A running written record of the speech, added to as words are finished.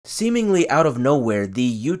Seemingly out of nowhere,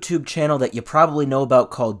 the YouTube channel that you probably know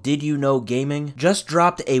about called DidYouKnowGaming just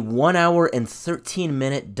dropped a 1 hour and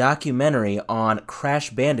 13-minute documentary on Crash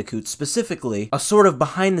Bandicoot, specifically a sort of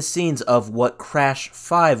behind the scenes of what Crash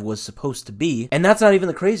 5 was supposed to be. And that's not even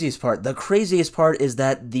the craziest part. The craziest part is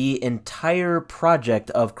that the entire project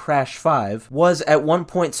of Crash 5 was at one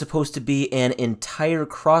point supposed to be an entire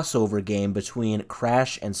crossover game between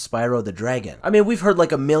Crash and Spyro the Dragon. I mean, we've heard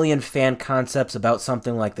like a million fan concepts about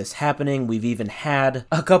something like this happening. We've even had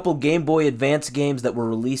a couple Game Boy Advance games that were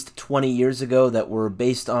released 20 years ago that were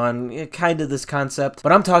based on kind of this concept,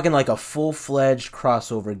 but I'm talking like a full-fledged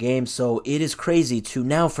crossover game, so it is crazy to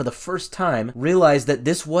now for the first time realize that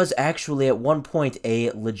this was actually at one point a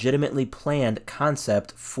legitimately planned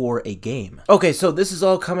concept for a game. Okay, so this is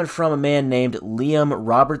all coming from a man named Liam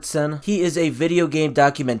Robertson. He is a video game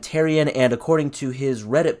documentarian, and according to his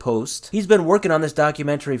Reddit post, he's been working on this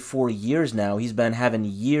documentary for years now. He's been having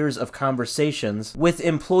years of conversations with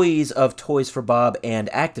employees of Toys for Bob and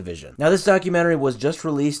Activision. Now, this documentary was just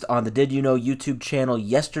released on the Did You Know YouTube channel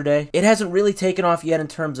yesterday. It hasn't really taken off yet in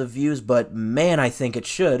terms of views, but man, I think it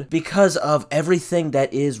should because of everything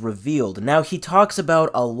that is revealed. Now, he talks about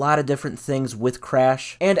a lot of different things with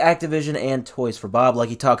Crash and Activision and Toys for Bob. Like,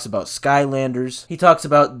 he talks about Skylanders, he talks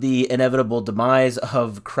about the inevitable demise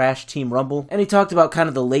of Crash Team Rumble, and he talked about kind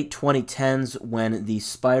of the late 2010s when the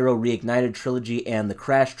Spyro Reignited trilogy and the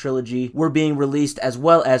Crash trilogy were being released, as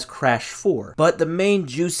well as Crash 4. But the main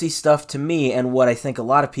juicy stuff to me, and what I think a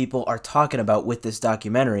lot of people are talking about with this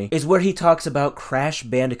documentary, is where he talks about Crash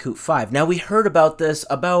Bandicoot 5. Now, we heard about this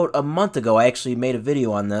about a month ago. I actually made a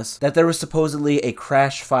video on this, that there was supposedly a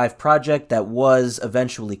Crash 5 project that was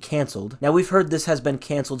eventually canceled. Now, we've heard this has been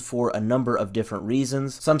canceled for a number of different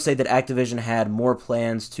reasons. Some say that Activision had more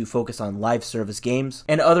plans to focus on live service games,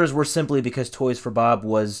 and others were simply because Toys for Bob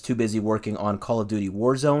was too busy working on Call of Duty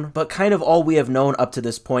Warzone. But kind of all we have known up to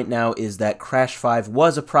this point now is that Crash 5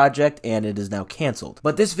 was a project and it is now canceled.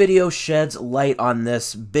 But this video sheds light on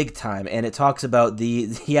this big time, and it talks about the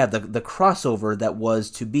crossover that was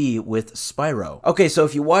to be with Spyro. Okay, so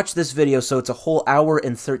if you watch this video, so it's a whole hour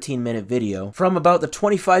and 13-minute video, from about the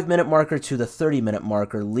 25-minute marker to the 30-minute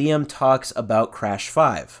marker, Liam talks about Crash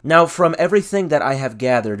 5. Now, from everything that I have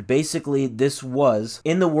gathered, basically this was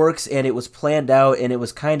in the works and it was planned out, and it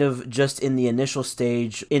was kind of just in the initial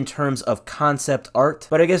stage in terms of concept art.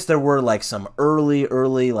 But I guess there were like some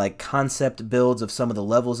early like concept builds of some of the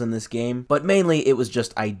levels in this game, but mainly it was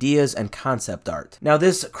just ideas and concept art. Now,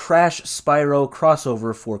 this Crash Spyro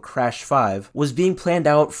crossover for Crash 5 was being planned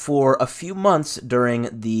out for a few months during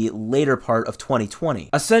the later part of 2020.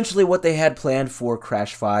 Essentially, what they had planned for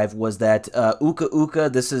Crash 5 was that Uka Uka,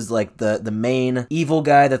 this is like the main evil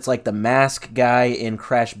guy that's like the mask guy in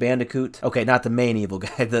Crash Bandicoot. Okay, not the main evil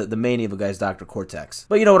guy. The main evil guy is Dr. Cortex.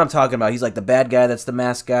 But you know what I'm talking about. He's like the bad guy that's the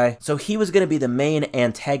mask guy. So he was going to be the main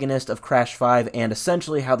antagonist of Crash 5, and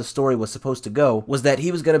essentially how the story was supposed to go was that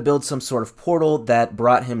he was going to build some sort of portal that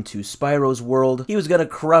brought him to Spyro's world. He was going to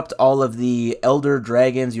corrupt all of the Elder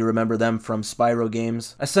Dragons, you remember them from Spyro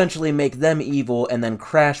games, essentially make them evil, and then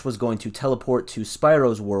Crash was going to teleport to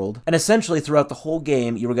Spyro's world. And essentially throughout the whole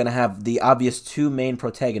game, you were going to have the obvious two main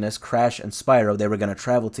protagonists, Crash and Spyro. They were going to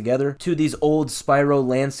travel together to these old Spyro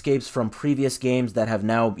landscapes from previous games that have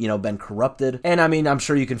now, been corrupted. And I mean, I'm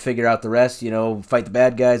sure you can figure out the rest, fight the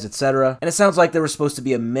bad guys, etc. And it sounds like there was supposed to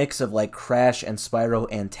be a mix of like Crash and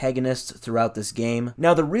Spyro antagonists throughout this game.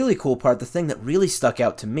 Now, the really cool part, the thing that really stuck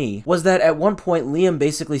out to me, was that at one point Liam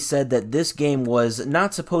basically said that this game was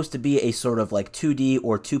not supposed to be a sort of like 2D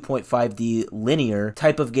or 2.5D linear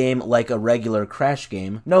type of game like a regular Crash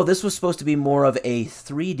game. No, this was supposed to be more of a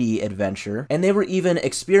 3D adventure, and they were even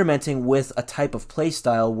experimenting with a type of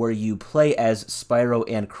playstyle where you play as Spyro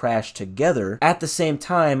and Crash together at the same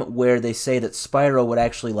time, where they say that Spyro would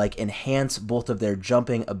actually like enhance both of their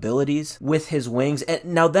jumping abilities with his wings. And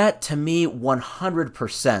now that to me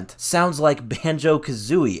 100% sounds like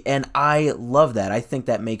Banjo-Kazooie, and I love that. I think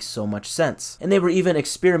that makes so much sense. And they were even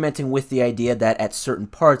experimenting with the idea that at certain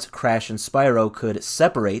parts Crash and Spyro could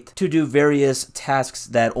separate to do various tasks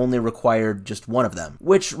that only required just one of them,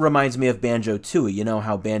 which reminds me of Banjo-Tooie. You know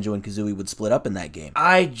how Banjo and Kazooie would split up in that game.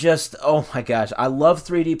 Oh my gosh, I love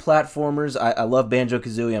 3D platformers. I love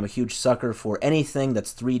Banjo-Kazooie. I'm a huge sucker for anything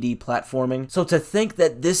that's 3D platforming. So to think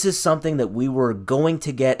that this is something that we were going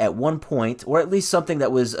to get at one point, or at least something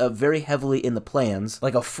that was very heavily in the plans,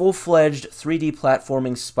 like a full-fledged 3D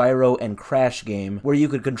platforming Spyro and Crash game where you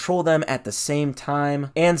could control them at the same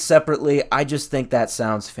time and separately, I just think that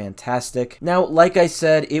sounds fantastic. Now, like I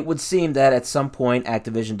said, it would seem that at some point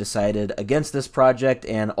Activision decided against this project,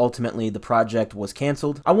 and ultimately the project was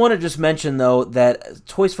canceled. I want to just mention though though, that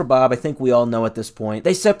Toys for Bob, I think we all know at this point,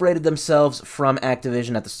 they separated themselves from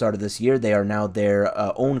Activision at the start of this year. They are now their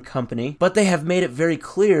own company, but they have made it very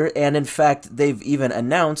clear, and in fact, they've even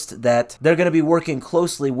announced that they're going to be working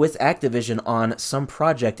closely with Activision on some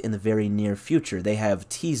project in the very near future. They have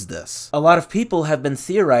teased this. A lot of people have been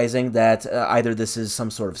theorizing that either this is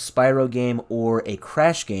some sort of Spyro game or a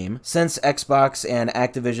Crash game, since Xbox and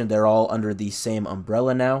Activision, they're all under the same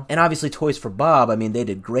umbrella now. And obviously Toys for Bob, I mean, they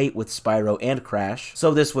did great with Spyro and Crash,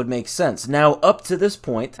 so this would make sense. Now, up to this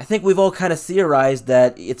point, I think we've all kind of theorized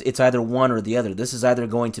that it's either one or the other. This is either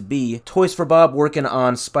going to be Toys for Bob working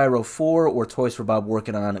on Spyro 4 or Toys for Bob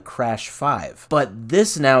working on Crash 5. But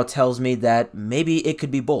this now tells me that maybe it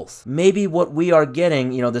could be both. Maybe what we are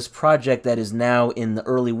getting, you know, this project that is now in the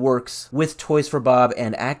early works with Toys for Bob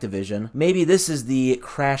and Activision, maybe this is the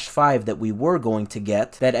Crash 5 that we were going to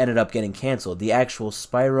get that ended up getting canceled, the actual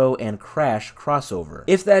Spyro and Crash crossover.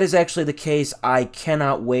 If that is actually the case, I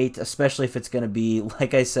cannot wait, especially if it's going to be,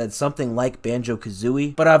 like I said, something like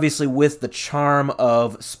Banjo-Kazooie, but obviously with the charm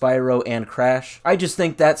of Spyro and Crash. I just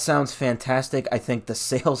think that sounds fantastic. I think the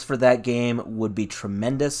sales for that game would be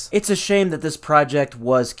tremendous. It's a shame that this project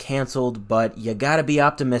was canceled, but you gotta be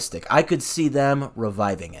optimistic. I could see them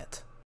reviving it.